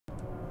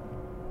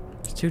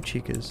2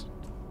 chicas.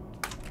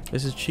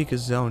 This is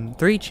Chica's zone.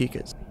 3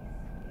 chicas.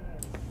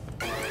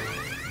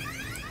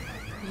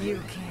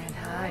 You can't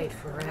hide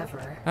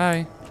forever.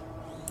 Hi.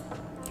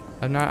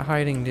 I'm not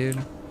hiding, dude.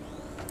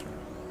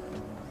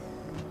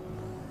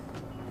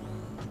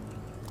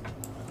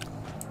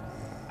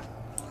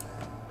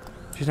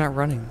 She's not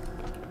running.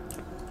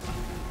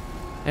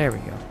 There we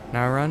go.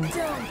 Now run. Don't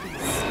be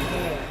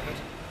scared.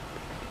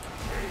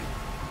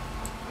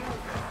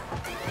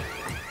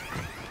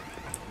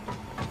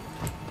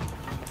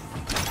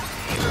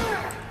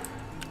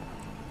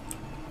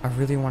 I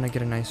really want to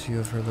get a nice view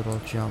of her little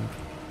jump.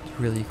 It's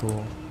really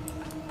cool.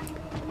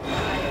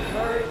 I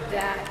heard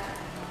that.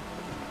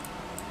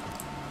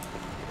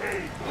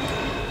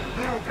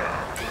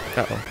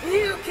 Uh-oh.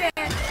 You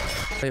can't.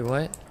 Wait,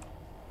 what?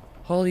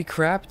 Holy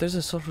crap, there's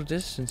a social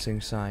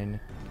distancing sign.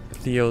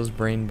 Theo's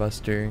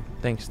brainbuster.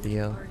 Thanks,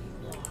 Theo.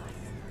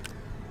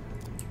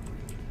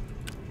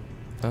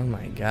 Oh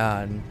my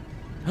god.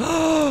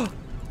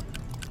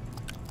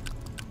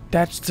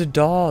 That's the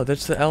doll.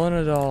 That's the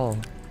Elena doll.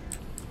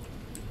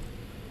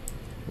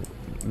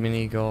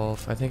 Mini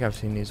golf. I think I've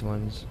seen these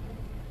ones.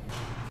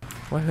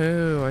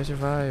 Woohoo! I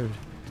survived.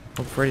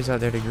 Hope Freddy's out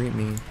there to greet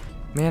me.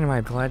 Man, am I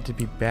glad to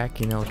be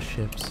back in old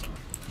ships.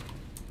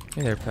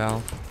 Hey there,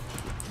 pal.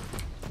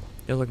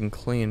 You're looking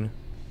clean.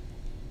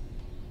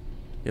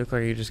 You look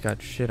like you just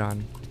got shit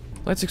on.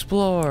 Let's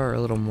explore a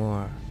little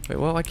more. Wait,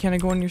 well, why can't I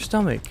go in your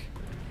stomach?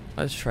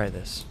 Let's try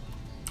this.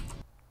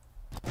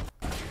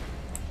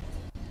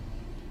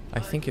 I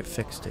think it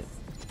fixed it.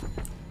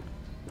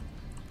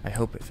 I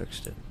hope it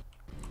fixed it.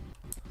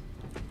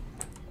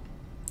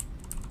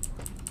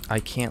 I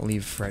can't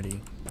leave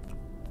Freddy.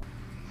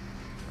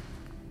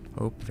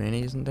 Hope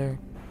Vanny isn't there.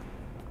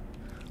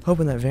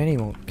 Hoping that Vanny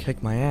won't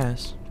kick my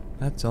ass.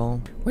 That's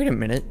all. Wait a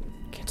minute.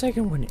 Can't I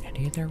go in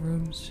any of their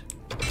rooms?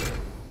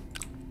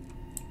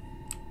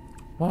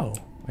 Whoa,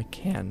 I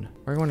can.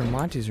 We're going to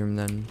Monty's room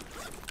then.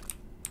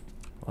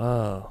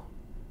 Whoa.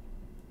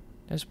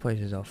 This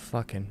place is a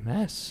fucking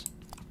mess.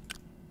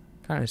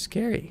 Kind of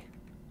scary.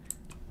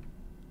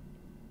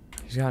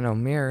 He's got no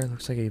mirror.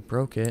 Looks like he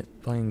broke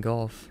it playing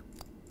golf.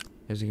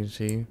 As you can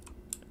see.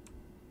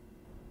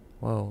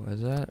 Whoa,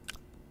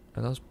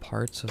 are those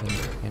parts of an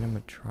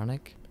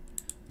animatronic?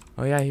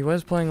 Oh yeah, he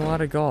was playing a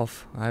lot of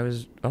golf.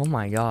 Oh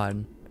my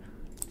god.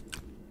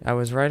 I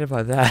was right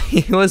about that.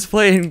 He was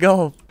playing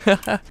golf.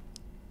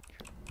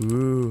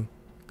 Ooh,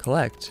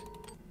 collect.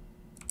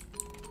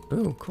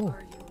 Ooh, cool.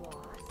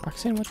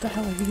 Roxanne, what the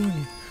hell are you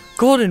doing?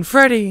 Golden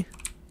Freddy!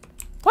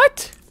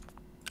 What?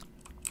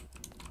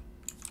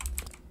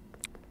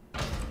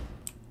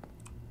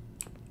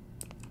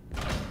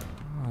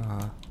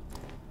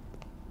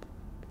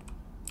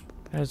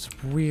 That's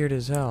weird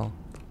as hell.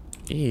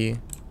 E?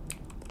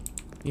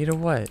 E to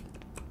what?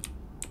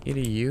 E to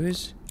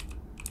use?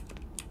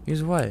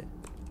 Use what?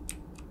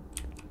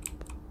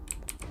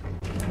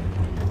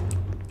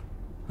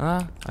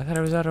 Huh? I thought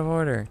it was out of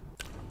order.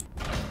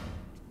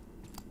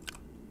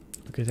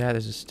 Look at that,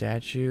 there's a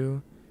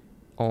statue.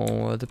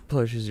 Oh, the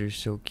plushes are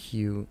so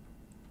cute.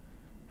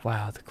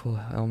 Wow, the cool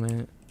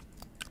helmet.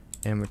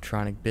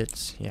 Animatronic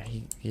bits. Yeah,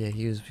 he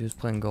was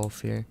playing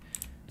golf here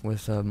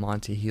with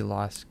Monty. He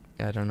lost.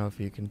 I don't know if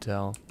you can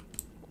tell.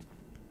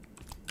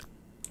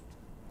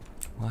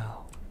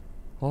 Wow.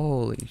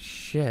 Holy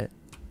shit.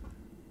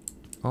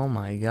 Oh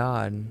my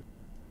god.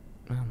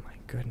 Oh my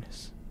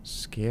goodness.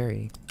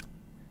 Scary.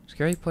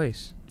 Scary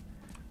place.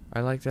 I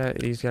like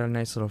that. He's got a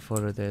nice little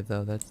photo there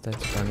though.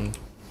 That's funny.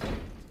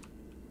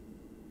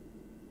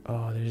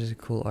 Oh, there's a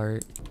cool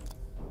art.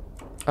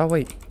 Oh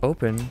wait,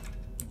 open.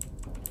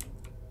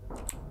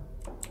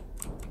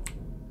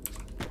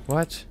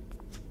 What?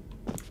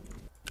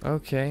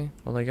 Okay,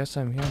 well I guess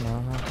I'm here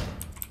now, huh?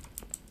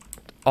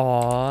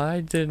 Aw,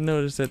 I didn't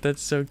notice that.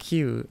 That's so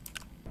cute.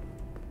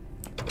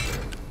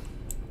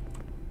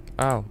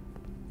 Oh.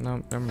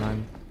 No, never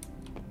mind.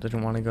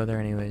 Didn't want to go there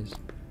anyways.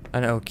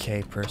 An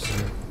okay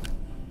person.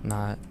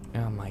 Not.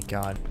 Oh my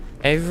god.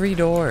 Every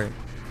door!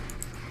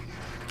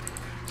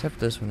 Except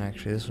this one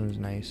actually. This one's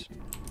nice.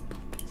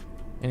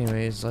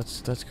 Anyways,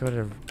 let's go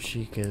to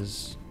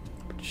Chica's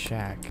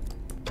shack.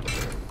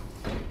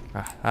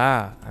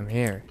 Aha! I'm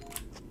here.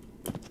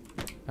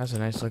 That's a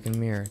nice looking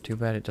mirror. Too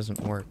bad it doesn't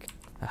work.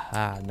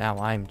 Aha, now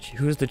I'm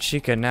who's the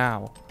Chica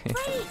now?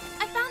 Freddy,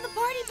 I found the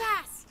party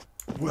pass!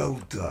 Well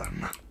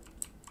done.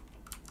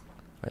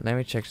 Wait, let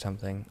me check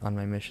something on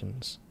my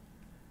missions.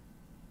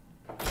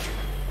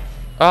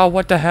 Oh,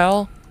 what the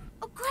hell?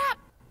 Oh crap!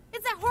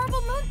 It's that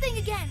horrible moon thing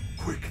again!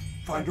 Quick,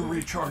 find a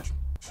recharge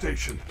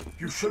station.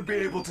 You should be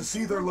able to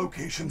see their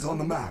locations on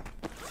the map.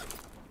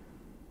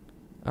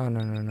 Oh,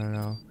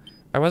 no.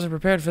 I wasn't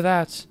prepared for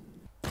that.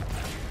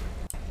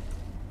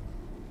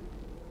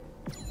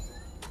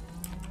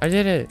 I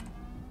did it.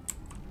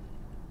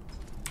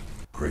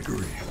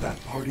 Gregory,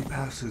 that party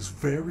pass is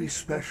very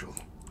special.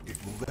 It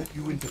will let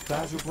you into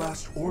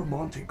Blast or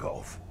Monte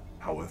Golf.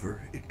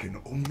 However, it can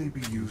only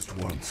be used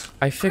once.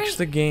 I fixed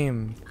the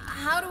game.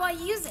 How do I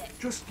use it?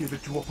 Just give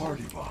it to a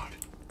party bot.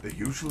 They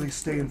usually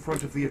stay in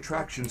front of the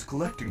attractions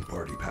collecting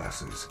party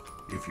passes.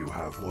 If you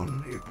have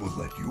one, it will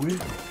let you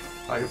in.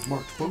 I have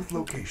marked both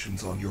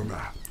locations on your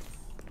map.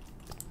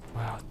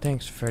 Wow,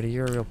 thanks, Freddy.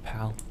 You're a real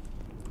pal.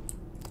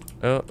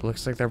 Oh,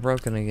 looks like they're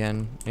broken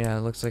again. Yeah,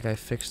 it looks like I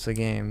fixed the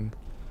game.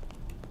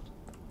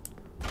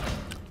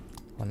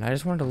 Well, and I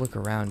just wanted to look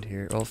around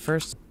here. Well,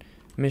 first,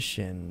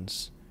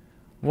 missions.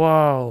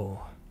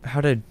 Whoa.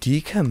 How to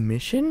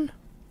decommission?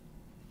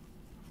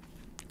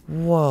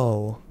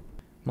 Whoa.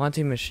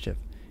 Monty Mischief.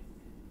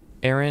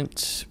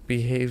 Errant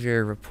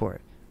behavior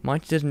report.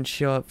 Monty didn't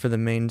show up for the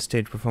main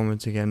stage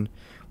performance again.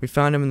 We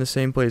found him in the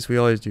same place we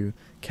always do.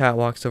 Cat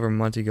walks over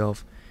Monty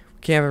Golf.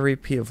 We can't have a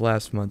repeat of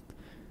last month.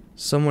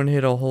 Someone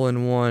hit a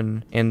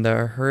hole-in-one, and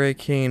the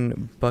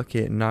hurricane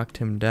bucket knocked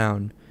him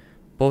down.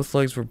 Both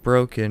legs were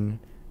broken.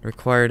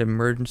 Required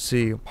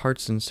emergency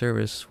parts and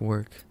service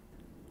work.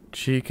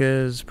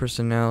 Chica's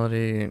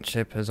personality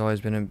chip has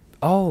always been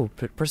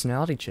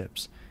personality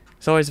chips.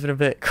 It's always been a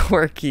bit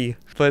quirky,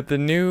 but the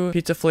new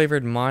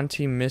pizza-flavored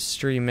Monty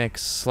Mystery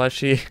Mix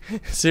slushy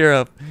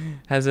syrup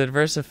has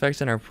adverse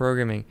effects on our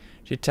programming.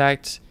 She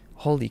attacked,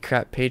 holy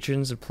crap,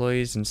 patrons,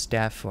 employees, and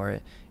staff for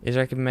it. It's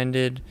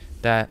recommended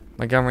that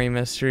Montgomery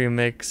Mystery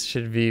Mix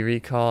should be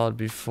recalled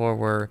before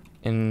we're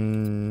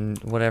in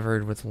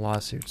whatever with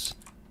lawsuits.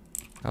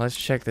 Now let's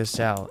check this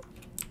out.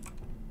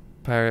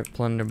 Pirate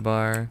Plunder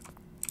Bar.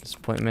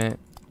 Disappointment.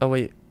 Oh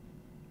wait.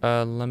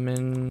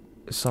 Lemon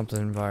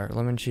something bar.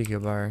 Lemon Chica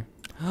bar.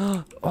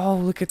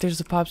 Oh, look at, there's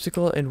the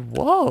popsicle, and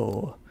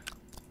whoa!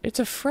 It's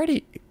a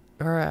Freddy,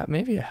 or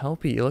maybe a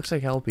Helpy. It looks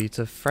like Helpy. It's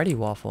a Freddy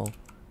waffle.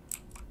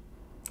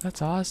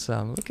 That's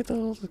awesome. Look at the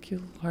little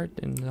cute little heart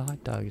and the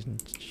hot dogs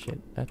and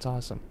shit. That's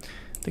awesome.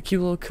 The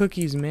cute little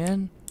cookies,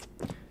 man.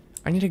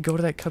 I need to go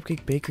to that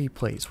cupcake bakery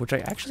place, which I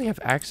actually have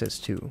access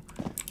to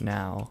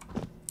now.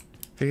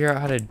 Figure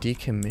out how to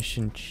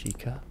decommission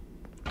Chica.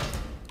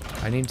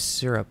 I need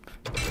syrup.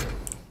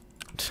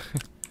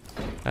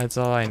 That's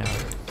all I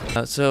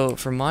know. So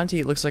for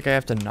Monty, it looks like I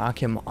have to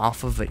knock him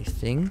off of a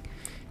thing.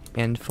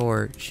 And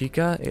for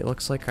Chica, it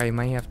looks like I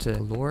might have to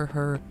lure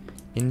her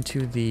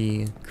into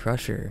the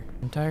crusher.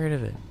 I'm tired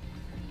of it.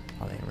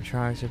 All the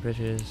animatronics are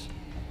bitches.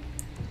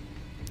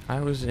 I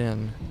was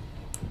in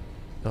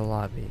the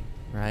lobby,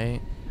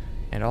 right?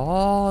 And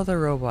all the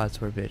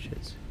robots were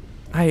bitches.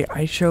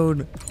 I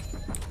showed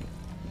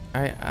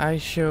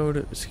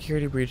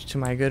security breach to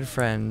my good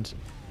friend,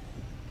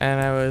 and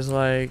I was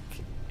like,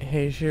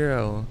 hey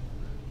Shiro,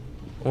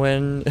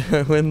 when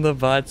the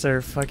bots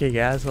are fucking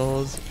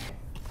assholes.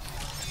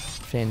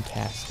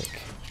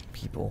 Fantastic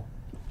people.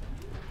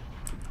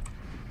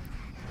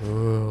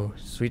 Ooh,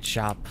 sweet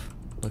shop.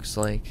 Looks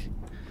like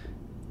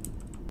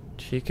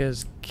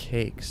Chica's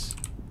cakes.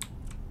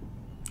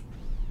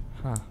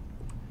 Huh.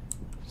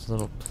 There's a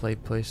little play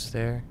place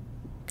there,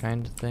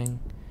 kind of thing.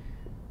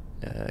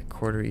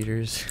 Quarter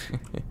eaters.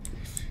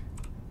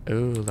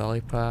 Ooh,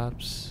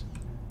 lollipops.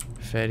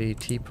 Fetty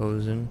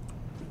T-posing.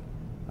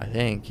 I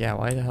think, yeah,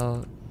 why the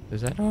hell?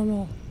 Is that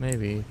normal?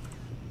 Maybe.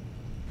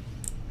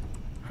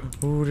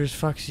 Ooh, there's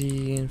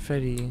Foxy and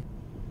Fetty.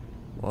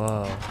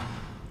 Whoa.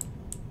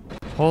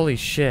 Holy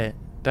shit.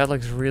 That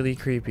looks really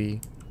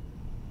creepy.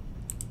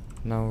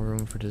 No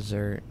room for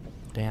dessert.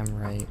 Damn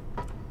right.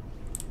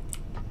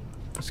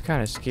 It's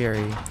kind of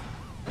scary.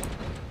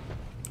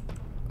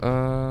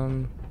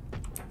 I'm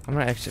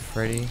gonna exit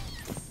Freddy.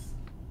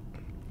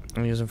 I'm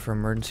gonna use him for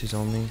emergencies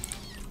only.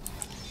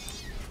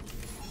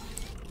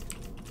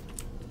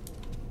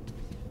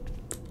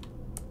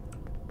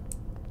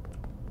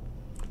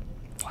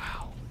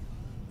 Wow.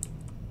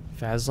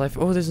 Faz Life.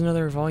 Oh, there's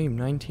another volume,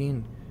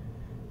 19.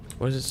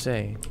 What does it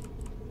say?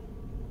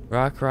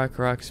 Rock, rock,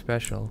 rock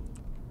special.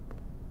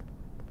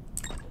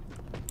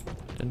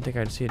 Didn't think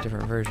I'd see a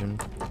different version.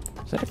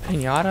 Is that a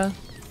pinata?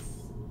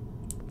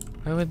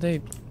 Why would they?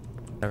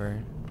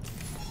 Whatever.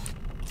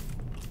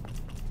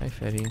 Hi,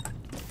 Fetty.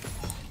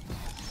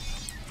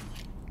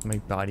 My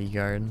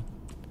bodyguard.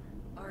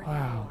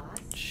 Wow.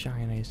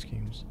 Giant ice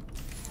creams.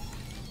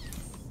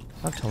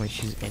 Don't tell me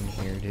she's in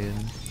here, dude.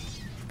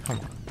 Come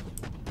on.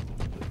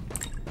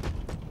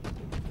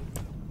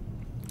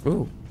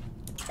 Ooh.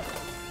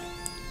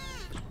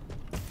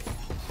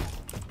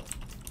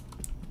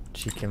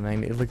 Chica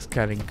man, it looks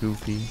kind of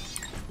goofy.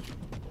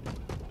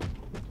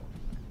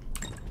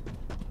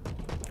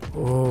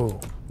 Oh,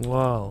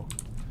 whoa.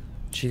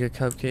 Chica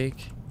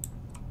cupcake.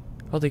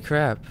 Holy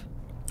crap.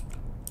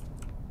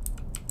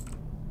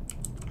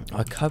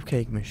 A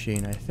cupcake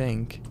machine, I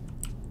think.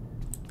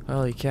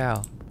 Holy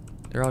cow.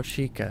 They're all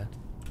Chica.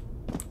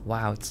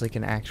 Wow, it's like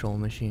an actual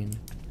machine.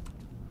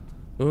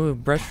 Ooh,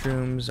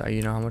 restrooms.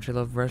 You know how much I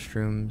love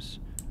restrooms.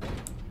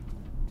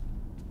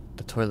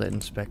 The toilet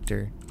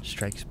inspector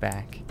strikes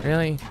back.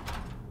 Really?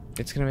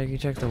 It's gonna make you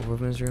check the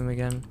women's room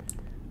again?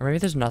 Or maybe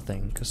there's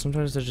nothing, because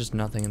sometimes there's just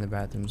nothing in the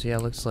bathrooms. Yeah,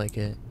 it looks like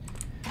it.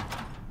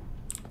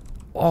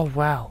 Oh,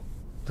 wow.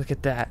 Look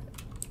at that.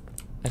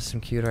 That's some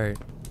cute art.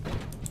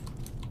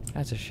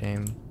 That's a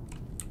shame.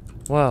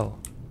 Whoa.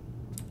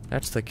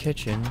 That's the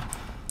kitchen.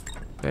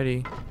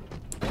 Betty.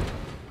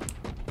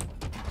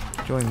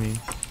 join me.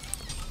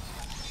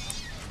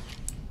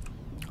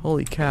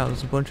 Holy cow,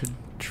 there's a bunch of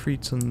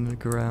treats on the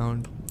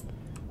ground.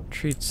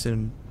 Treats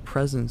and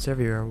presents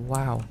everywhere.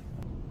 Wow.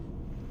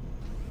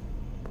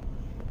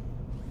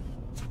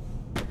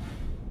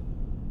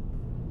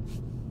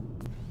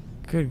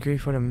 Good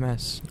grief, what a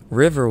mess.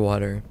 River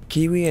water.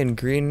 Kiwi and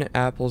green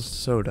apple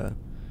soda.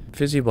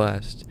 Fizzy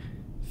blast.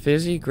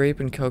 Fizzy grape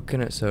and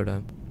coconut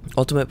soda.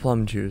 Ultimate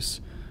plum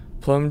juice.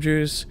 Plum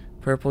juice,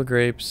 purple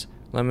grapes,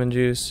 lemon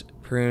juice,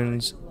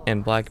 prunes,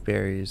 and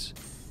blackberries.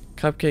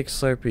 Cupcake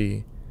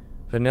Slurpee.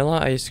 Vanilla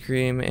ice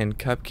cream and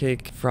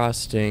cupcake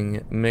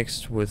frosting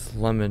mixed with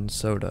lemon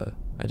soda.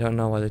 I don't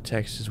know why the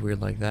text is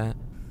weird like that.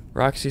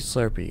 Roxy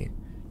Slurpee.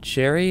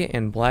 Cherry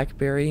and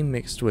blackberry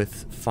mixed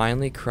with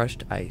finely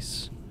crushed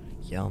ice.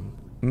 Yum.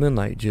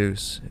 Moonlight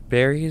juice.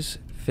 Berries,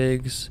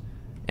 figs,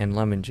 and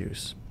lemon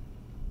juice.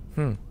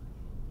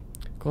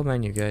 Cool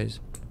menu, guys.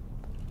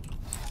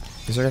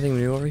 Is there anything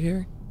new over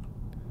here?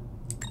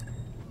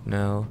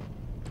 No.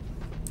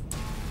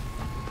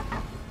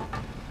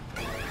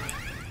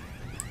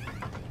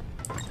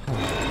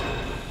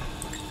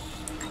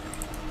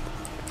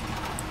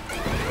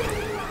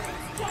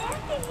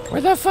 Where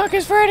the fuck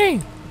is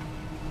Freddy?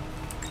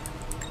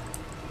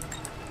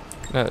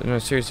 No,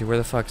 seriously, where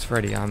the fuck's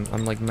Freddy? I'm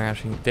like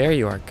mashing. There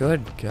you are.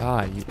 Good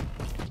God.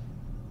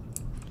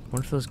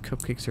 What if those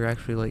cupcakes are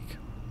actually like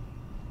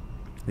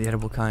the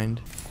edible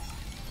kind?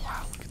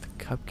 Wow, look at the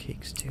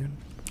cupcakes, dude.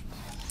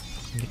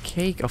 And the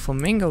cake, a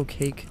flamingo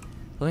cake,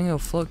 flamingo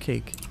float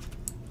cake,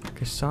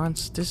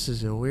 croissants. This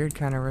is a weird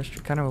kind of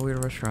restaurant. Kind of a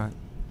weird restaurant.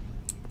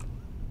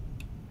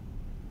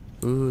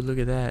 Ooh, look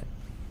at that.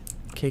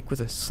 Cake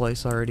with a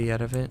slice already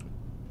out of it.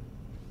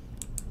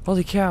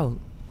 Holy cow!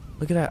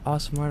 Look at that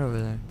awesome art over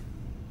there.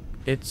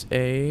 It's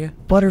a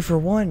butter for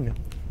one.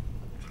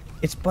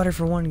 It's butter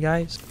for one,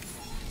 guys.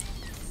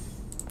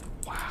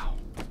 Wow,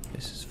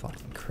 this is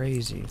fucking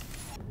crazy.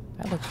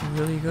 That looks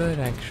really good,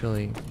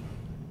 actually.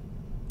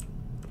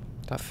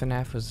 Thought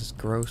FNaF was this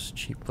gross,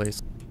 cheap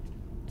place.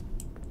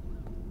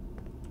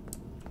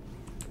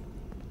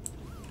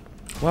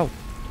 Whoa!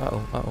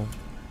 Uh-oh, uh-oh.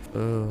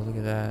 Oh, look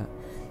at that.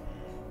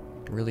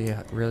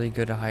 Really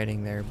good at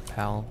hiding there,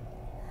 pal.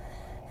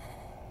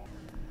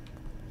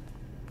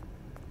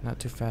 Not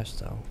too fast,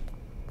 though.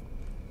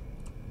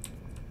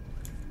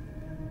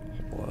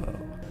 Whoa.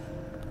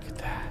 Look at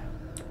that.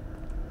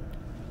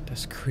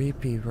 That's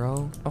creepy,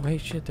 bro. Oh, hey,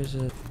 shit, there's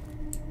a...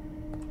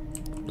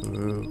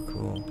 Ooh,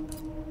 cool.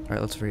 Alright,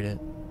 let's read it.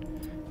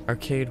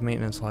 Arcade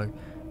maintenance log.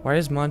 Why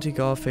is Monty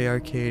Golf a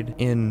arcade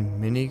in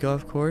mini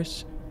golf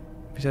course?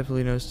 Makes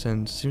absolutely no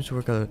sense. Seems to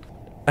work out.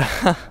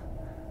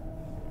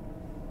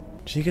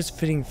 Chica's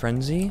Fitting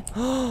Frenzy?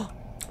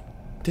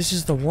 This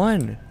is the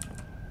one!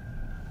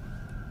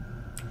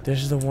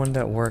 This is the one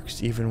that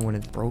works even when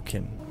it's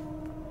broken.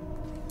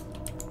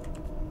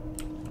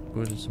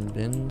 Ooh, there's some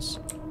bins.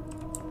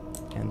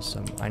 And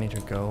some... I need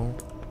to go.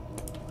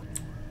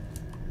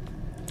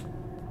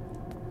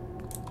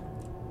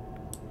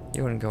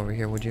 You wouldn't go over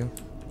here, would you?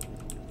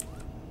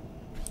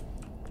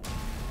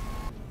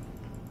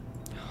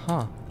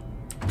 Huh.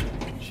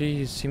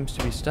 She seems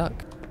to be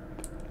stuck.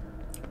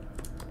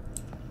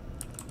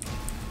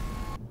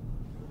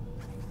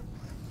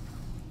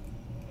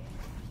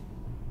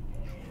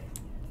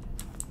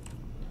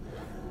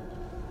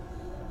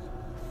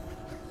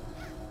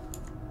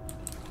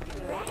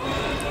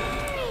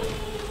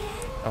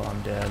 Oh,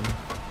 I'm dead.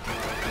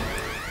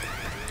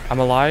 I'm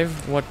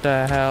alive? What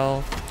the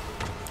hell?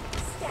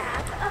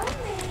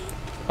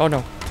 Oh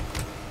no.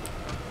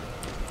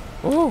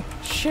 Oh,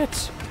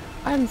 shit.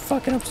 I'm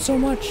fucking up so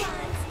much.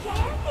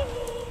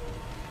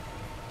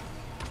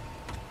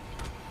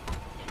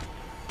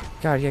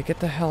 God, yeah, get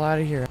the hell out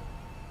of here.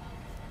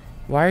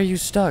 Why are you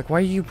stuck? Why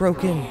are you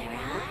broken?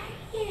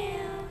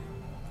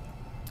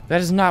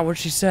 That is not what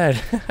she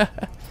said.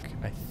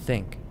 I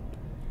think.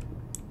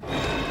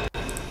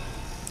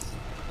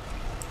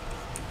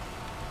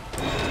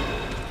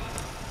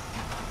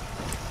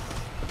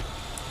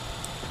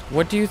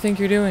 What do you think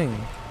you're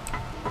doing?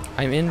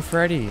 I'm in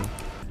Freddy.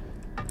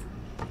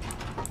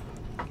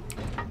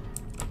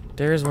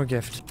 There is more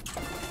gift.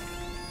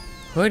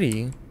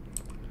 Hoodie?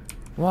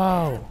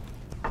 Whoa.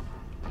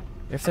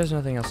 If there's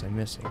nothing else I'm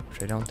missing,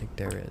 which I don't think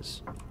there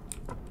is.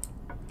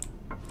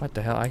 What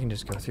the hell? I can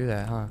just go through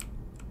that, huh?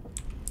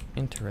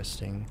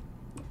 Interesting.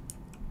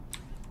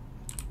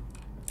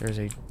 There's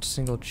a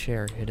single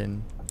chair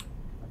hidden.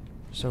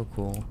 So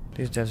cool.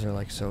 These devs are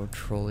like so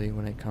trolly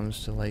when it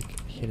comes to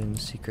like hidden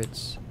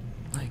secrets.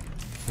 Like,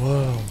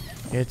 whoa,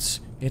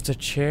 it's a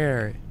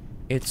chair.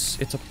 It's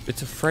a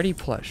Freddy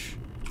plush.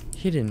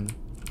 Hidden.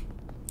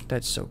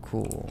 That's so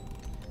cool.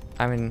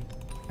 I mean,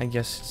 I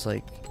guess it's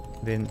like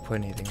they didn't put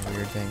anything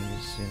weird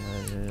things, you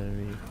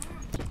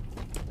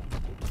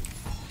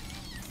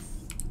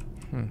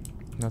know.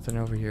 Nothing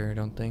over here, I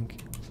don't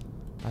think.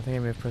 I think I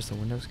may have pressed the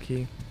Windows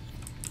key.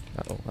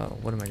 Uh-oh, uh-oh,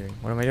 what am I doing?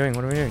 What am I doing?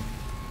 What am I doing?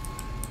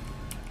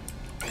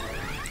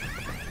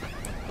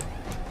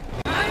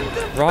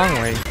 Wrong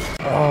way.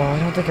 Oh, I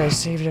don't think I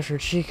saved after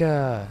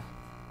Chica.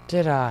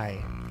 Did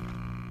I?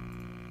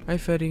 Hi,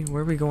 Freddy.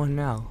 Where are we going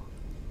now?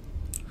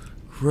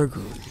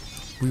 Gregory,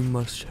 we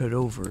must head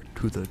over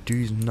to the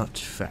D's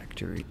Nuts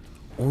factory.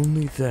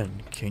 Only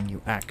then can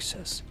you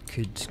access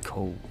Kid's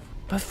Cove.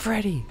 But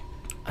Freddy,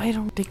 I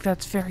don't think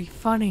that's very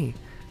funny.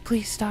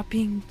 Please stop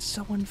being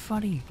so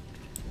unfunny.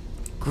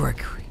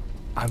 Gregory,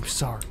 I'm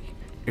sorry.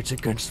 It's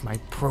against my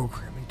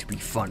programming to be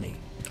funny.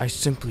 I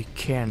simply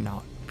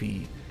cannot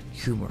be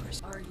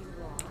humorous. Are you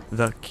lost?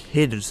 The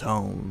Kid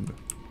Zone.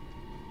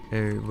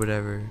 Or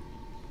whatever.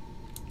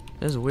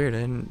 That's weird.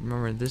 I didn't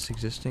remember this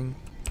existing.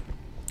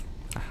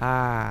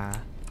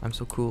 Aha. I'm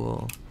so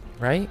cool.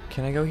 Right?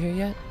 Can I go here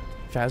yet?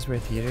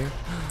 Fazbear Theater?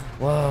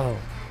 Whoa.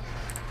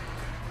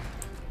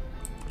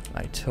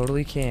 I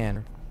totally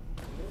can.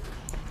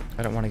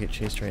 I don't want to get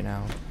chased right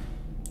now.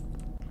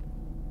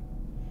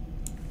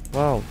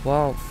 Whoa,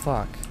 whoa,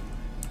 fuck.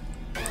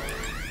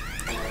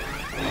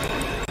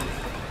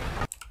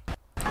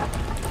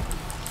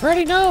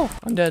 Freddy, no!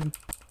 I'm dead.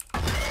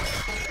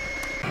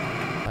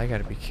 I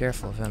gotta be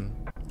careful of him.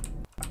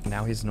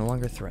 Now he's no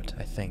longer a threat,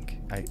 I think.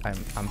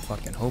 I'm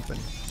fucking hoping.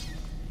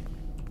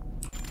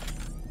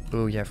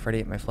 Ooh, yeah, Freddy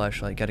ate my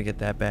flashlight. Gotta get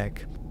that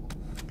back.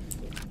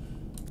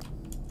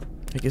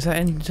 Like, is that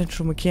an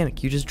intentional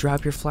mechanic? You just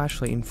drop your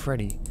flashlight in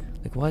Freddy.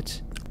 Like,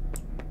 what?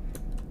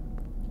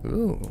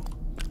 Ooh.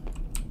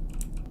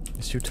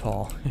 It's too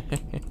tall.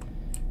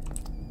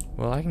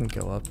 Well, I can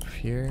go up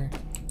here.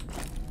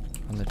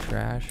 On the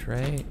trash,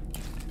 right?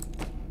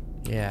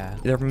 Yeah.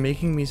 They're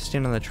making me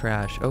stand on the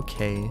trash.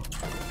 Okay.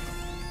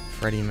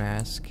 Freddy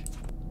mask.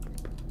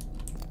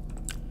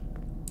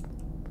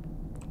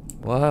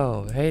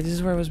 Whoa. Hey, this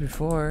is where I was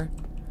before.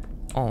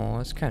 Oh,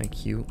 that's kind of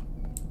cute.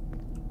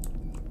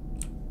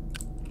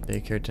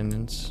 Daycare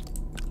attendants.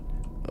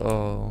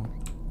 Oh.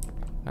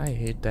 I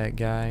hate that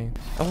guy.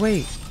 Oh,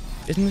 wait.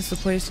 Isn't this the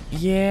place?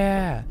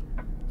 Yeah.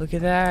 Look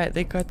at that.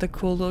 They got the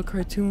cool little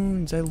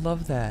cartoons. I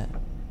love that.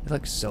 It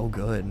looks so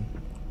good.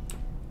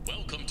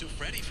 Welcome to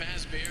Freddy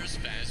Fazbear's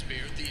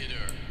Fazbear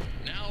Theater.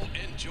 Now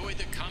enjoy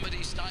the comedy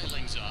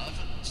stylings of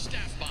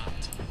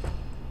Staffbot.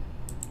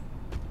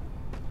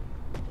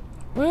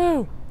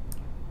 Woo!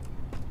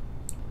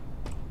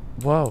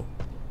 Whoa.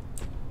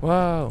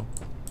 Whoa.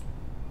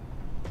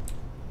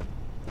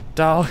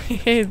 Oh,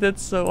 hey,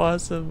 that's so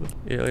awesome.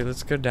 Yeah, like,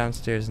 let's go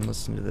downstairs and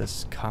listen to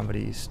this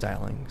comedy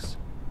stylings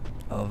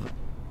of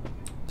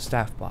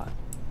Staffbot.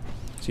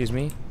 Excuse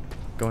me?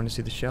 Going to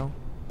see the show?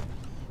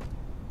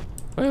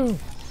 Woo!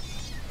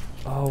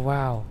 Oh,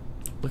 wow.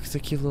 Look at the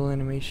cute little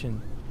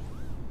animation.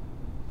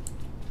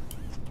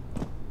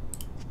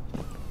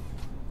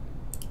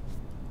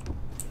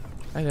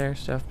 Hi there,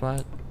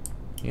 Staffbot.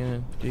 You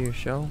gonna do your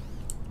show?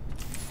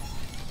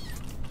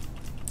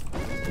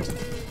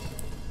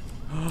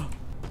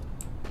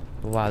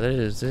 Wow,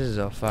 this is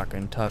a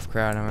fucking tough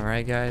crowd, am I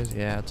right, guys?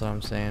 Yeah, that's what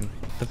I'm saying.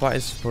 The bot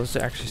is supposed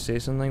to actually say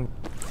something.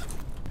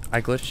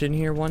 I glitched in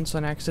here once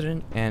on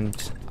accident,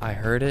 and I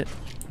heard it.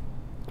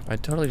 I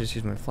totally just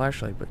used my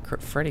flashlight,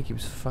 but Freddy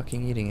keeps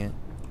fucking eating it.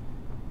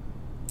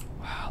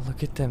 Wow,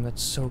 look at them.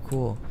 That's so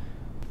cool.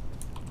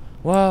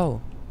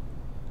 Whoa!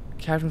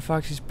 Captain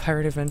Foxy's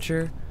Pirate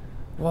Adventure?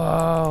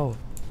 Whoa!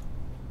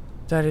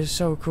 That is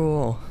so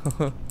cool.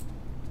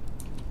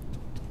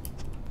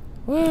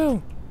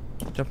 Woo!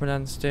 Jumping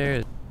down the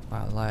stairs.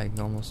 Wow, lag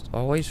almost.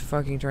 Always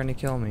fucking trying to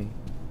kill me.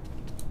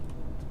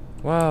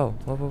 Whoa!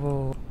 Whoa, whoa,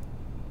 whoa.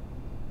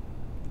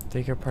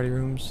 Daycare party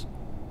rooms.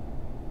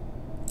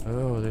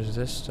 Oh, there's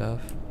this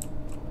stuff.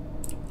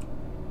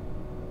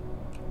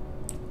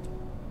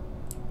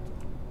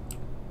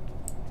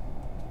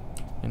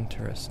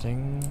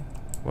 Interesting.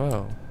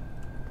 Whoa.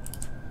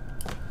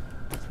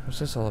 What's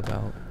this all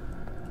about?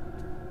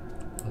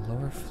 The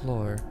lower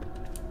floor.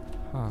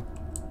 Huh.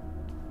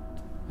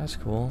 That's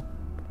cool.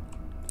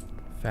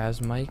 Faz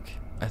mic?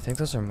 I think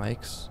those are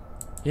mics.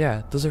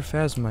 Yeah, those are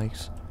Faz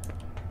mics.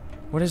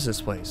 What is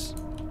this place?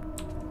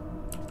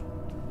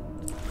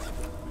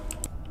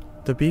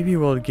 The BB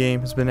World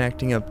game has been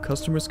acting up.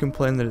 Customers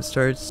complain that it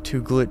starts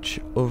to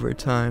glitch over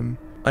time.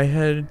 I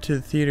headed to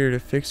the theater to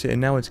fix it and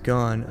now it's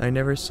gone. I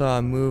never saw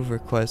a move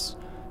request,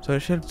 so it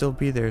should still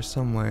be there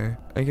somewhere.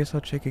 I guess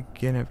I'll check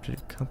again after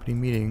the company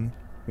meeting.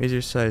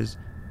 Razor size.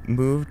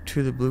 Move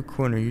to the blue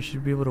corner. You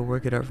should be able to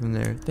work it out from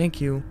there. Thank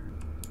you.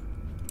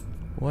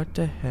 What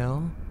the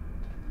hell?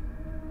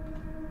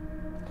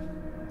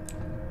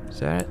 Is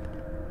that?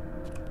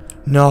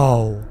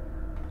 No.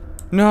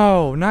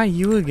 No, not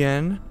you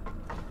again.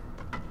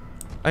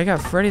 I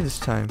got Freddy this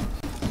time.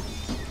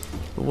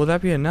 But will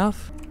that be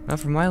enough? Not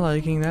for my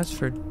liking, that's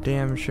for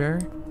damn sure.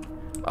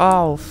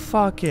 Oh,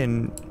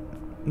 fucking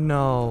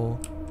no.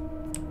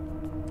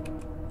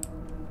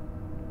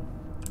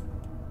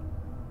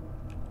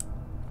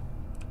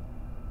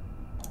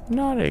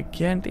 Not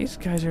again. These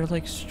guys are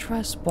like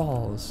stress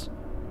balls.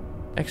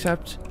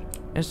 Except,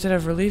 instead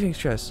of relieving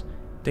stress,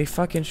 they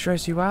fucking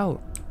stress you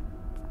out.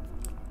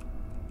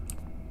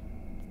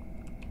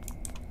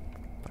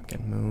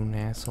 Fucking moon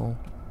asshole.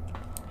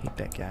 Hate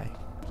that guy.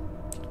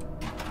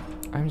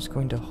 I'm just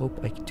going to hope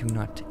I do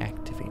not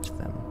activate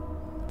them.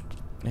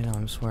 I know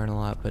I'm swearing a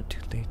lot, but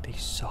dude, they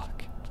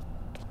suck.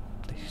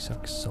 They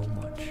suck so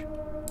much.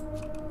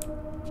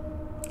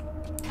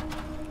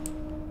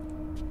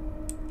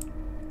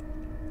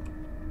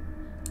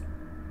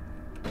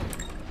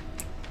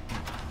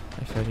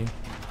 Hi, Freddy.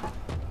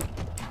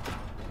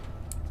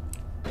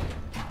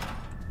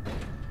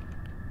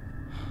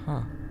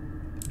 Huh.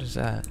 What is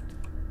that?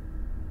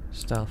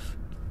 Stuff.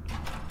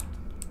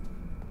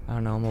 I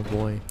don't know, I'm a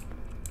boy.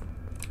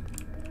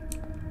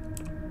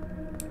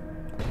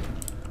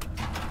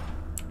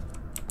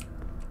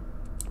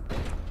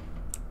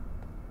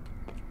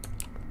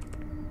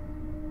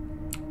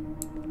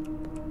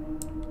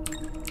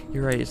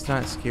 You're right, it's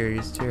not scary,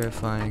 it's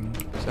terrifying.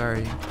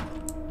 Sorry.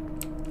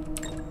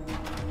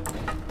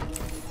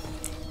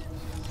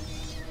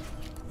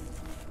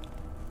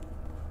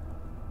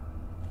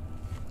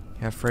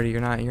 Yeah, Freddy,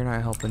 you're not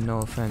helping, no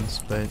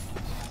offense, but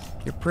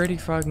you're pretty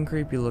fucking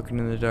creepy looking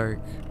in the dark.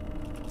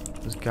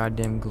 Those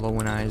goddamn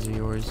glowing eyes of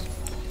yours.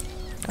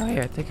 Oh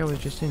yeah, I think I was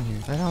just in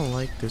here. I don't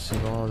like this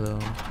at all though.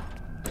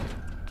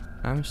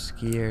 I'm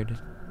scared.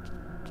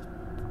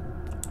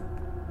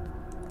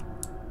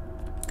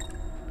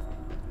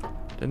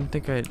 Didn't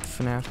think a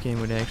FNaF game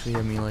would actually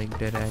have me like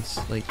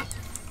deadass like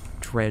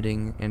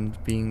dreading and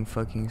being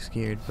fucking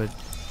scared, but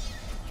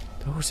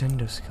those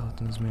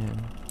endoskeletons, man.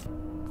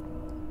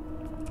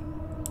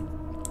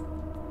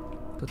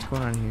 What's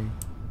going on here?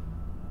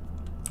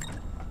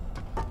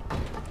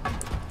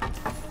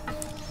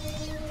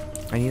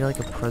 I need like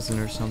a present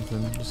or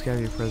something. There's gotta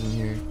be a present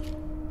here.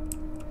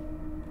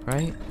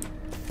 Right?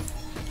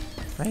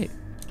 Right?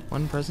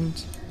 One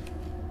present?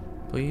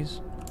 Please?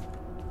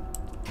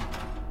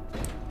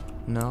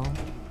 No?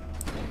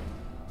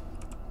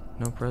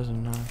 No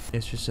present, no.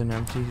 It's just an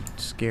empty,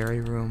 scary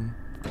room.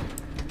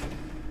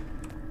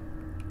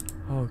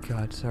 Oh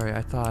god, sorry,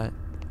 I thought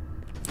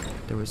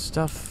there was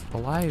stuff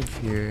alive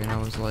here, and I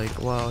was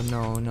like, well,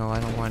 no, I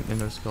don't want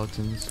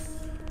endoskeletons.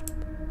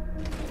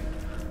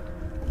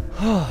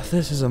 Oh,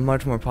 this is a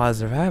much more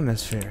positive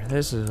atmosphere.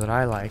 This is what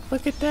I like.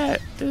 Look at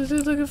that!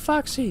 Look at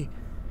Foxy!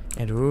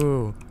 And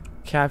ooh,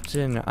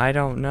 Captain, I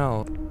don't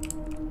know.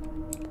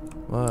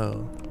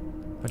 Whoa.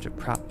 Bunch of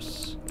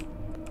props.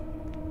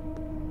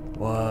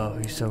 Whoa,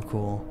 he's so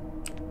cool.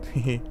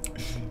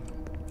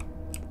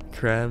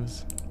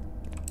 Crabs.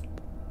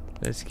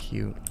 That's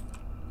cute.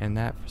 And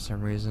that for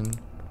some reason.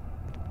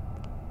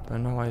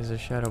 Don't know why there's a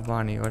Shadow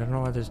Bonnie. I don't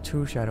know why there's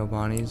two Shadow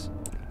Bonnies.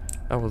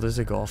 Oh, well, there's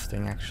a golf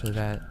thing actually.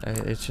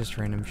 It's just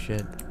random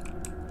shit.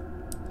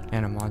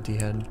 And a Monty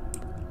head.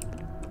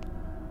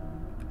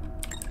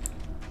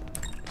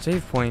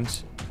 Save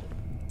points.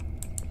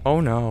 Oh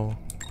no.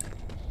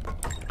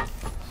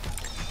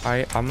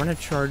 I'm gonna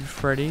charge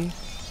Freddy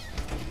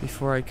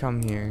before I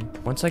come here.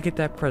 Once I get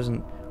that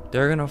present,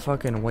 they're gonna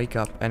fucking wake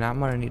up and I'm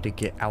gonna need to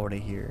get out of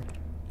here.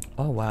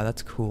 Oh wow,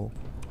 that's cool.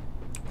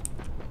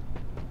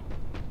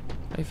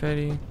 Hey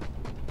Freddy.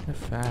 You're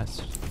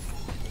fast.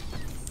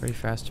 Very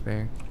fast,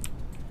 bear.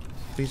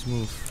 Please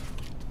move.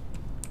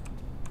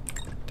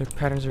 Their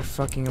patterns are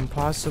fucking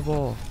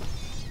impossible.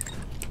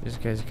 This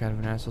guy's kind of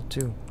an asshole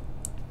too.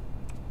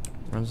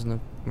 Runs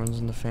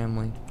in the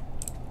family.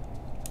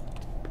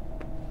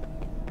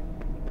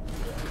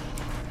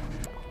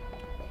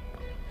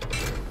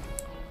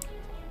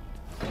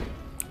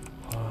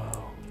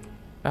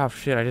 Oh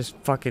shit, I just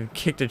fucking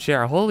kicked a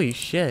chair. Holy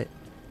shit.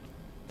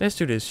 This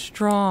dude is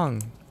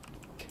strong.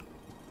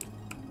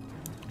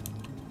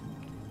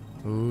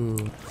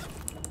 Ooh.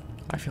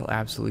 I feel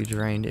absolutely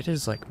drained. It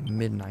is like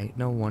midnight.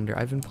 No wonder.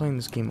 I've been playing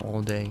this game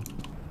all day.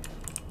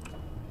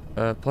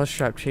 Plus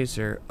Trap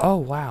Chaser. Oh,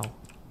 wow.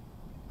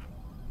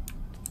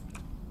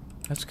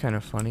 That's kind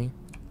of funny.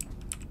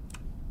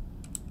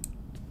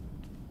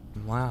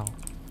 Wow.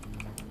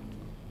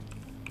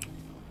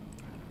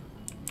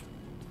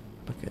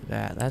 Look at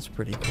that. That's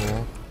pretty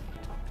cool.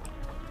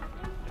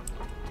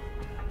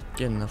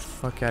 Getting the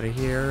fuck out of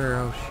here.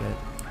 Oh, shit.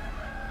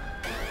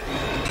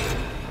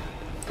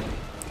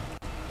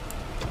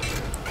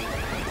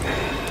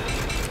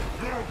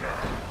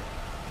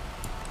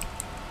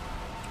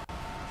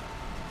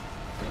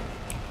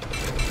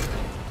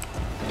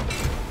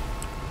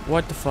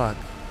 What the fuck?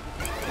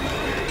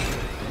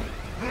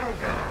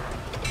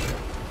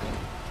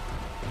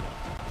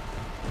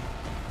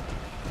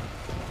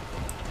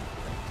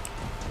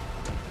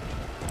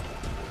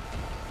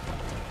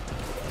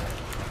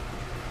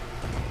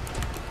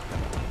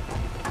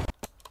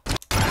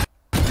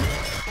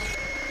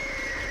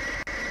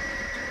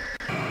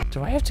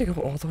 Do I have to go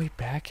all the way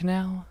back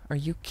now? Are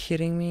you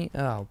kidding me?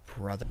 Oh,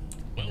 brother.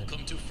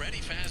 Welcome to Freddy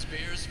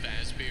Fazbear's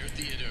Fazbear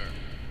Theater.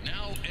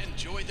 Now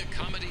enjoy the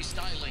comedy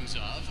stylings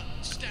of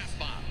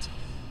Staffbot.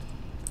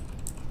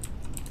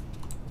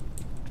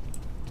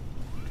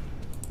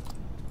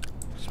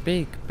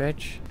 Speak,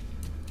 bitch.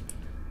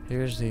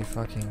 Here's the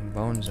fucking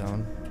bone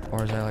zone,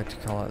 or as I like to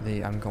call it,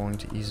 the I'm going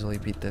to easily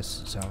beat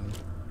this zone.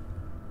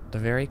 The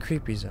very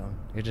creepy zone.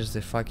 It is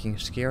the fucking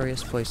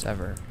scariest place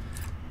ever.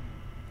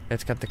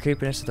 It's got the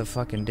creepiness of the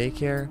fucking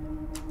daycare,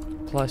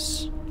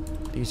 plus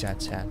these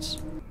hats.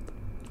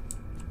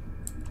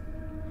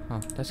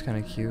 Huh, that's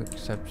kind of cute,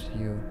 except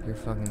you're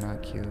fucking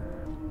not cute.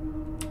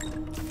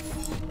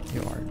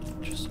 You are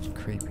just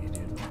creepy,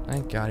 dude.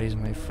 Thank God he's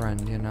my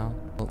friend, you know?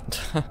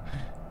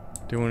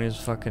 Doing his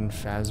fucking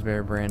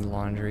Fazbear brand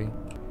laundry.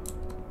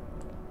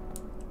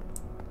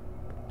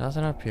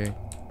 Nothing up here.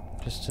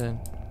 Just a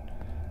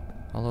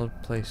load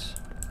place.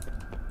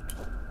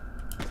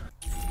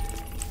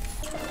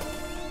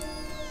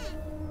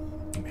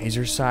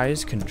 Mazer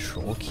size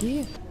control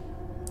key?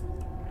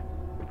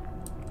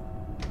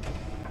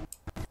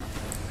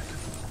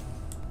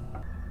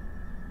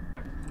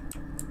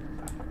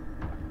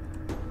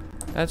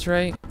 That's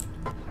right.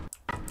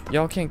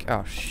 Y'all can't.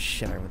 Oh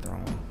shit, I went the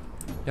wrong one.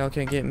 Y'all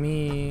can't get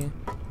me.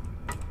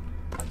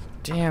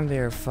 Damn, they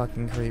are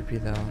fucking creepy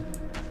though.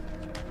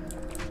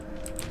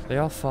 They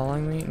all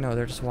following me? No,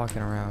 they're just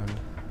walking around.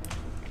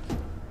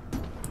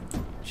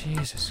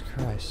 Jesus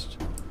Christ.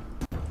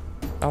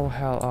 Oh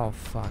hell, oh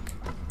fuck.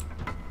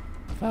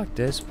 Fuck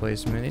this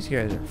place, man. These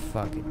guys are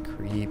fucking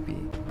creepy.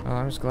 Oh,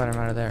 I'm just glad I'm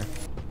out of there.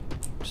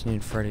 Just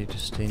need Freddy to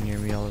stay near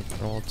me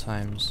all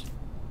times.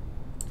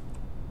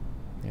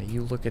 Yeah,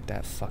 you look at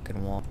that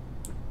fucking wall.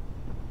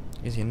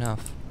 Easy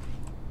enough.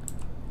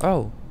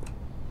 Oh!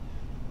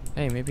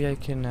 Hey, maybe I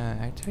can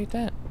activate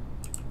that?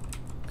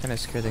 I'm kinda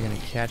scared they're gonna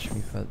catch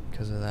me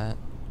because of that.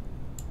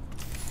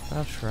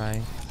 I'll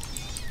try.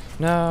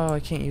 No, I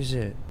can't use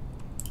it.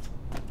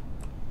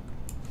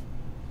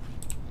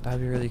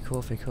 That'd be really cool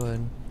if I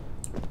could.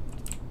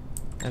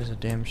 That is a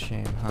damn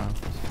shame, huh?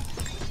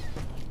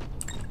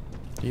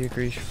 Do you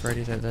agree,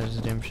 Freddy, that is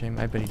a damn shame?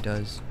 I bet he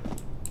does.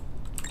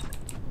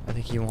 I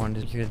think he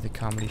wanted to hear the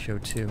comedy show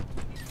too.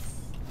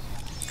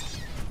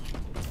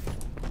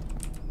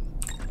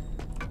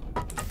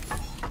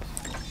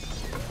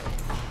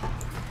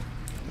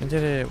 I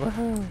did it!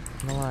 Woohoo!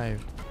 I'm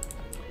alive.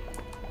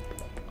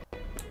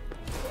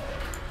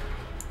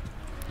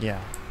 Yeah.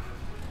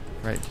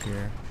 Right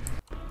here.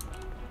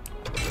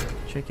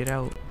 Check it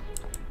out.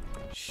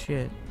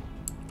 Shit.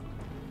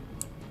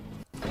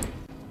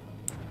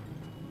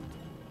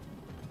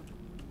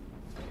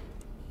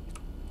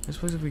 This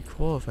place would be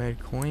cool if I had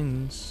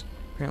coins.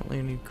 Apparently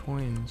I need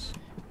coins.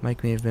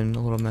 Mic may have been a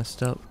little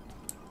messed up.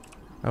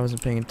 I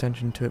wasn't paying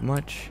attention to it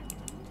much.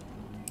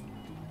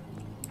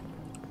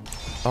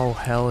 Oh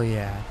hell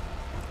yeah.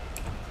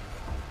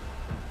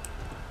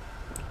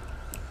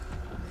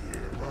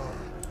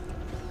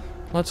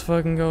 Let's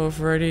fucking go,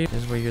 Freddy.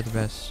 This is where you're the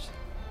best.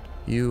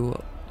 You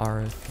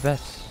are the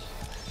best.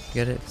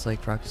 Get it? It's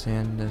like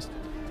Roxanne. This,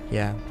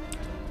 yeah.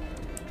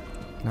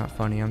 Not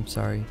funny, I'm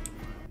sorry.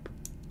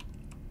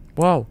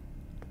 Whoa!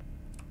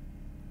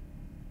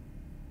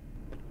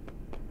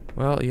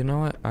 Well, you know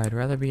what? I'd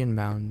rather be in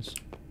bounds.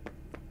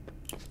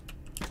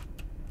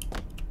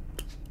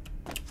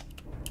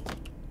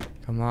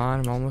 Come on,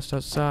 I'm almost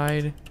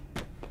outside.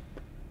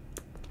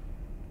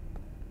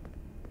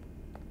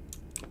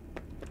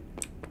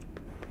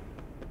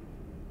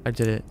 I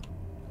did it.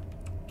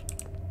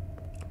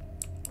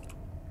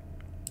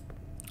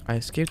 I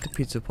escaped the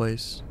pizza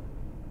place.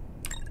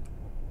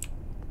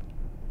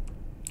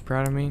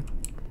 Proud of me?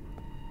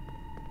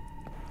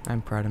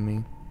 I'm proud of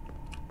me.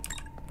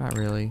 Not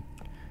really.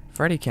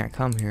 Freddy can't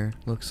come here,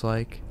 looks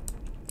like.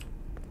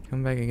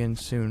 Come back again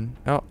soon.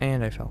 Oh,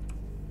 and I fell.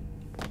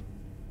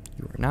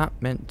 You were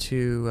not meant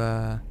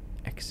to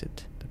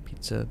exit the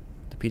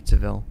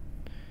Pizzaville.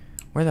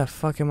 Where the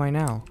fuck am I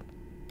now?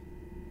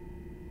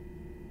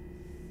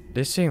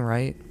 This ain't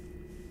right.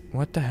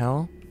 What the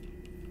hell?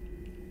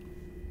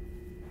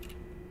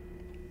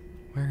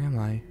 Where am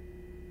I?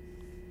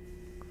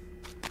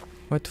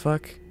 What the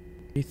fuck?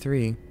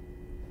 E3.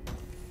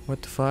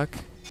 What the fuck?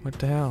 What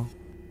the hell?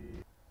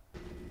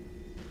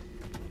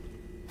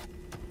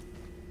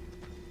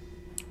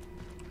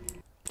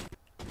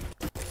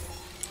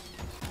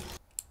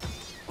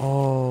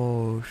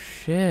 Oh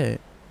shit.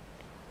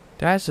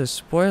 That's a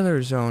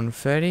spoiler zone,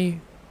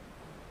 Freddy.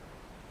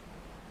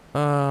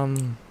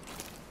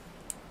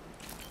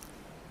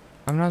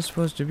 I'm not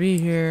supposed to be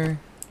here.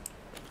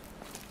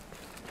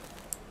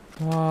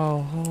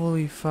 Wow,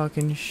 holy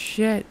fucking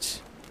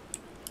shit.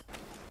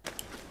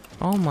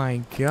 Oh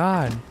my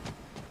god.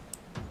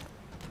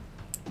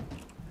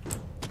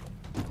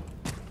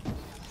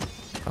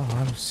 Oh,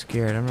 I'm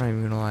scared. I'm not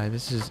even gonna lie.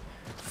 This is...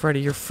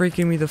 Freddy, you're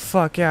freaking me the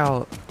fuck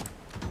out.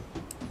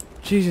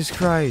 Jesus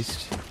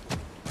Christ.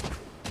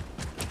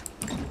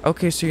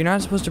 Okay, so you're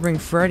not supposed to bring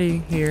Freddy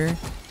here.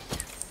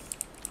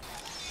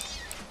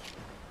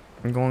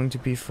 I'm going to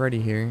be Freddy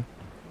here.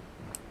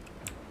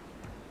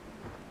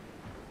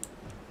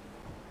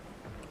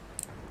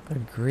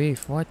 Good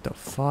grief, what the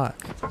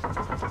fuck?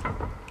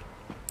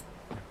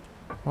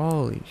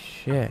 Holy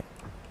shit.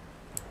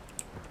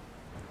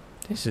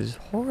 This is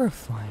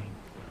horrifying.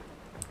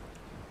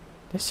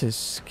 This is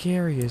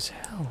scary as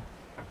hell.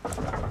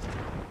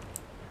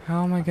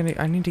 How am I gonna...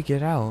 I need to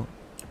get out.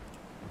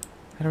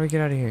 How do we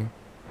get out of here?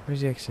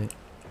 Where's the exit?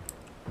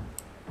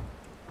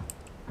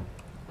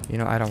 You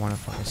know, I don't want to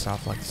fucking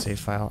stop like the save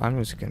file. I'm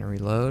just gonna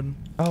reload.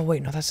 Oh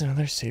wait, no, that's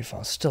another save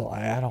file. Still,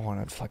 I don't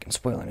want to fucking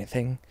spoil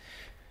anything.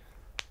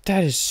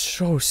 That is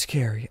so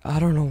scary. I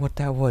don't know what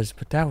that was,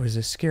 but that was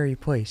a scary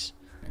place.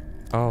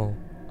 Oh,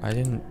 I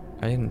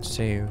I didn't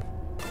save.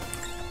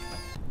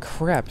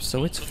 Crap,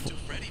 so it's Welcome to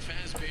Freddy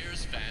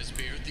Fazbear's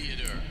Fazbear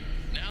Theater.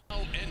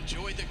 Now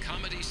enjoy the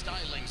comedy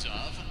stylings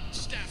of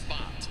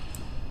Staffbot.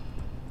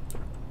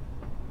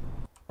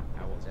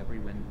 How's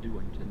everyone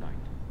doing tonight?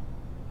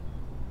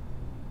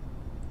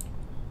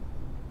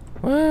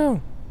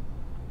 Woo!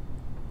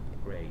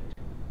 Great.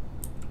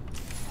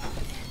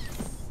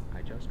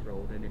 I just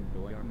rolled in and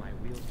boy are my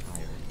wheels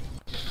tired.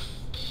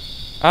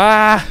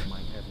 Ah! You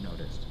might have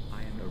noticed,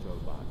 I am a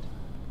robot.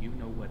 You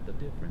know what the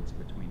difference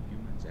between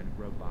humans and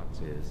robots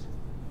is.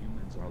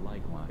 Humans are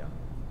like Lana.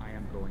 I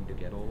am going to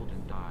get old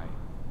and die.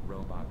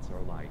 Robots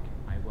are like,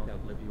 I will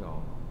outlive you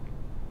all.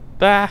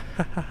 Ah!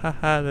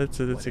 that's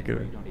a What good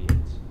great one.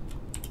 audience.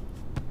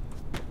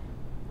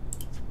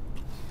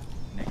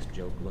 Next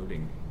joke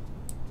loading.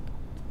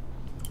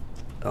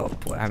 Oh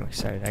boy, I'm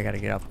excited. I gotta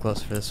get up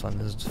close for this one.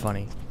 This is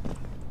funny.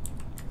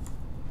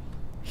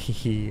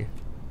 Hehe.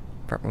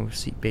 Front row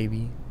seat,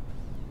 baby.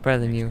 Better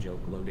than you. Next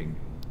joke loading.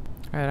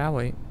 Alright, I'll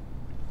wait.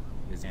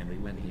 Is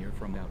anyone here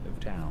from out of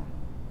town?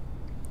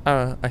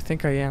 I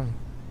think I am.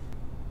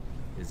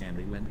 Is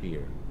anyone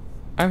here?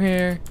 I'm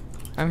here.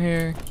 I'm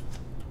here.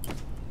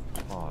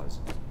 Pause.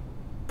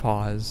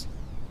 Pause.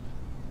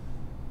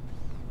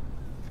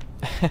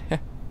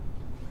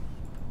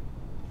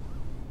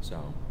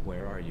 So,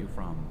 where are you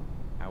from?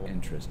 How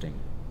interesting.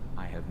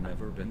 I have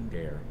never been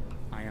there.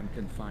 I am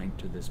confined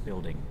to this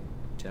building.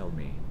 Tell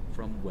me,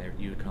 from where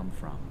you come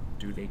from,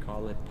 do they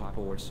call it pop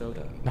or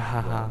soda?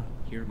 Well,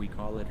 here we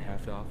call it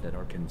half off at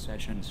our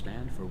concession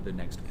stand for the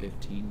next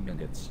 15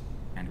 minutes.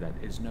 And that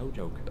is no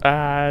joke.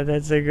 Ah,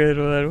 that's a good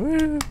one.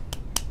 Woo!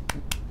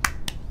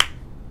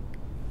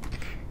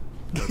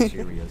 But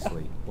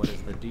seriously, what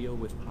is the deal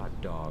with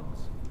hot dogs?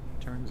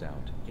 Turns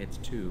out, it's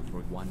 2 for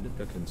 1 at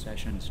the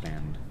concession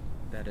stand.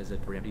 That is a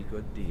pretty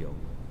good deal.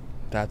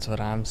 That's what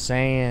I'm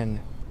saying.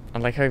 I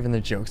like how even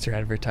the jokes are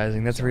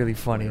advertising. That's So, really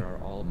funny. Where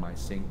are all my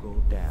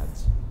single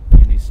dads?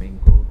 Any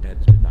single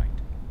dads tonight?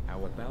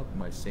 How about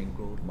my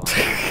single moms?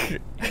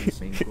 Any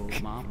single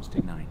moms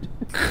tonight?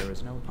 There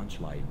is no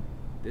punchline.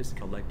 This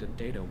collected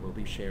data will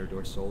be shared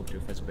or sold to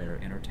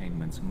Fazbear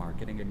Entertainment's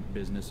marketing and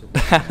business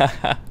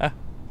department.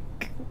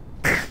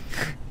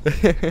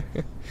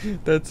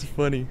 That's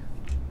funny.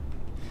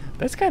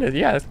 That's kind of,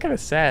 yeah, that's kind of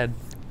sad.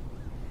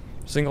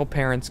 Single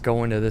parents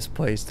going to this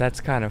place.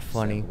 That's kind of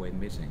funny. Segway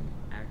missing.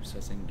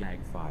 Accessing gag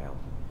file.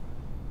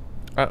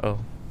 Uh-oh.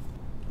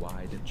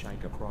 Why did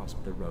Chika cross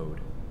the road?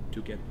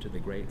 To get to the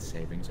great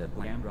savings at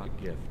Lamrock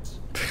Gifts.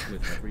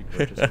 With every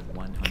purchase of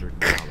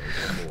 $100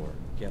 or more,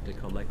 get a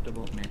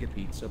collectible Mega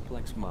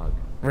Pizzaplex mug.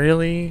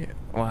 Really?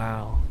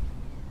 Wow.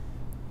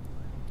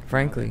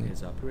 Frankly, That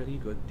is a pretty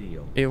good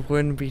deal. it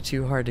wouldn't be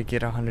too hard to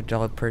get a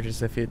 $100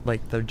 purchase if it,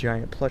 like, the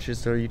giant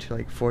plushes are each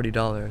like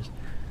 $40.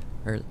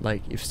 Or,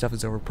 like, if stuff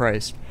is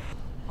overpriced.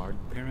 Are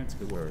parents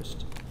the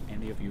worst?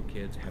 Any of you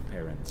kids have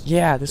parents?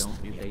 Yeah, this...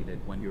 Don't you hate it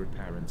when your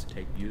parents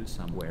take you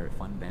somewhere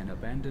fun then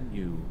abandon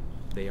you?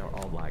 They are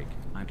all like,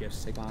 I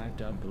guess if I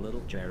dumped little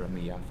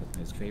Jeremy off at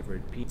his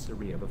favorite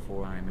pizzeria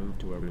before I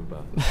moved to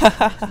Aruba.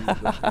 Makes me a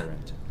good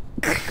parent.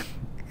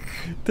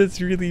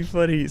 That's really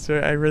funny. So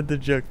I read the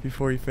joke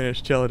before he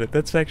finished telling it.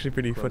 That's actually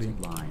pretty funny.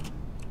 Closing line.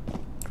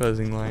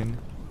 Closing line.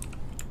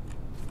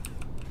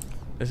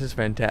 This is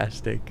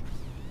fantastic.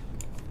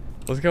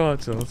 Let's go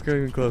out soon. Let's go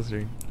even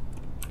closer.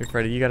 Hey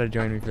Freddy, you gotta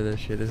join me for this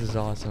shit. This is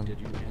awesome. Did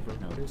you ever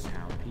notice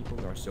how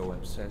people are so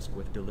obsessed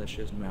with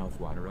delicious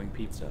mouth-watering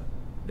pizza?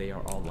 They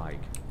are all like,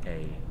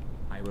 hey,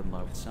 I would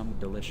love some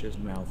delicious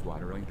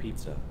mouth-watering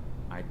pizza.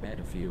 I bet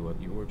a few of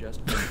you were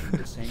just thinking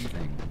the same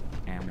thing.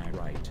 Am I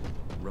right?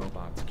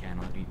 Robots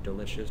cannot eat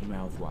delicious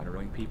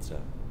mouth-watering pizza.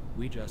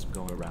 We just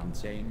go around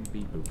saying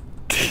beep boop.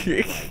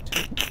 Right.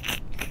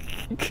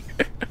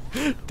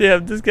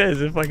 Damn, this guy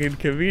is a fucking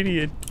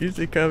comedian. He's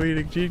a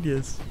comedic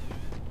genius.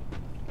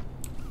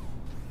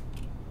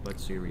 But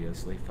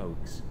seriously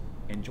folks,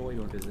 enjoy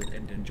your visit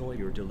and enjoy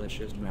your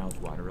delicious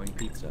mouth-watering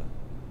pizza.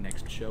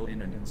 Next show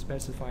in an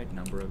unspecified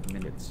number of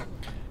minutes.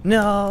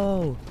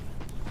 No!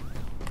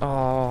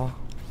 Oh.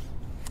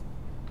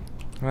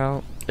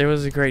 Well, it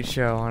was a great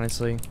show,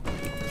 honestly.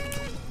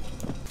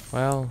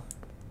 Well,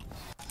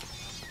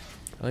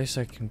 at least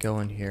I can go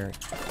in here.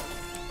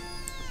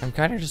 I'm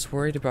kind of just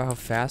worried about how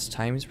fast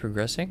time is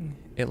progressing.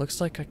 It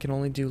looks like I can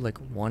only do like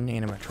one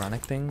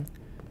animatronic thing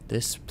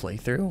this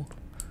playthrough,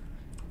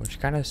 which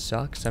kind of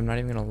sucks, I'm not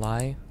even gonna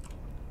lie.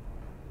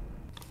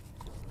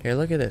 Here,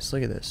 look at this,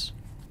 look at this.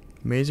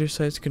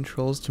 Mazer-sized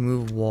controls to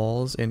move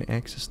walls and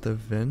access the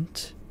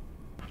vent.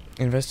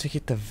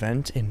 Investigate the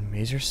vent in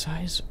Mazer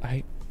size?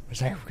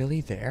 Was I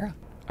really there?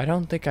 I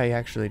don't think I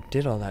actually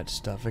did all that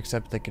stuff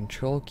except the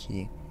control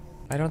key.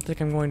 I don't think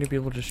I'm going to be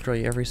able to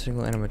destroy every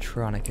single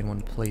animatronic in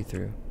one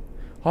playthrough.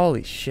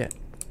 Holy shit.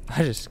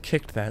 I just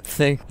kicked that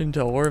thing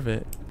into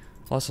orbit.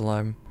 False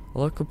alarm. A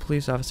local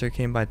police officer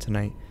came by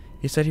tonight.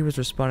 He said he was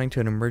responding to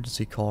an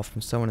emergency call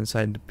from someone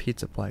inside the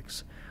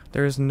pizzaplex.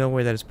 There is no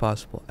way that is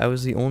possible. I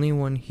was the only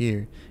one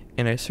here,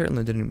 and I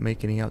certainly didn't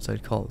make any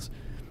outside calls.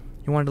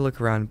 He wanted to look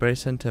around, but I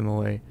sent him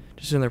away.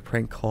 Just another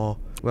prank call.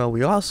 Well,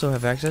 we also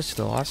have access to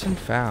the lost and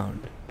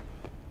found.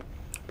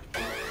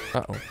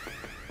 Uh-oh.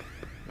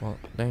 Well,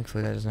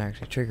 thankfully that doesn't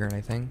actually trigger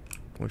anything,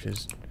 which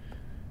is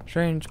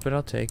strange, but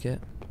I'll take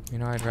it. You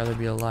know, I'd rather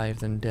be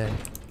alive than dead.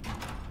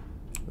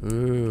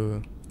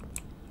 Ooh.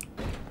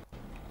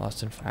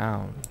 Lost and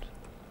found.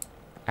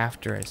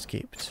 After I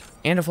escaped.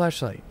 And a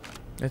flashlight.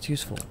 That's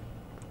useful.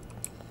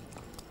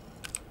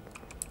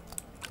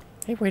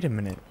 Hey, wait a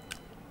minute.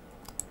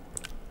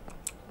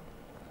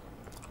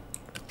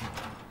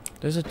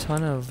 There's a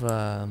ton of,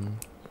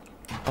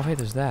 oh, hey,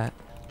 there's that.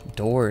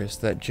 Doors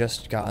that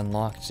just got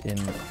unlocked in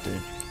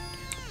the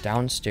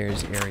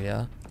downstairs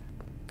area.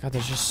 God,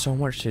 there's just so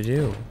much to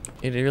do.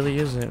 It really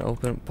is an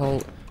open...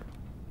 Well,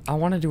 I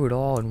want to do it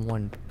all in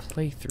one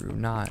playthrough,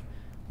 not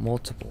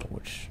multiple,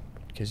 which...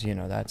 Because, you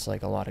know, that's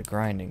like a lot of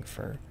grinding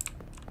for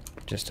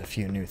just a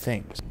few new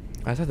things.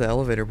 I thought the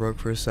elevator broke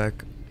for a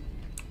sec.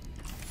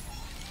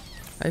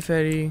 Hi,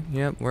 Fetty.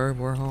 Yep,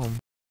 we're home.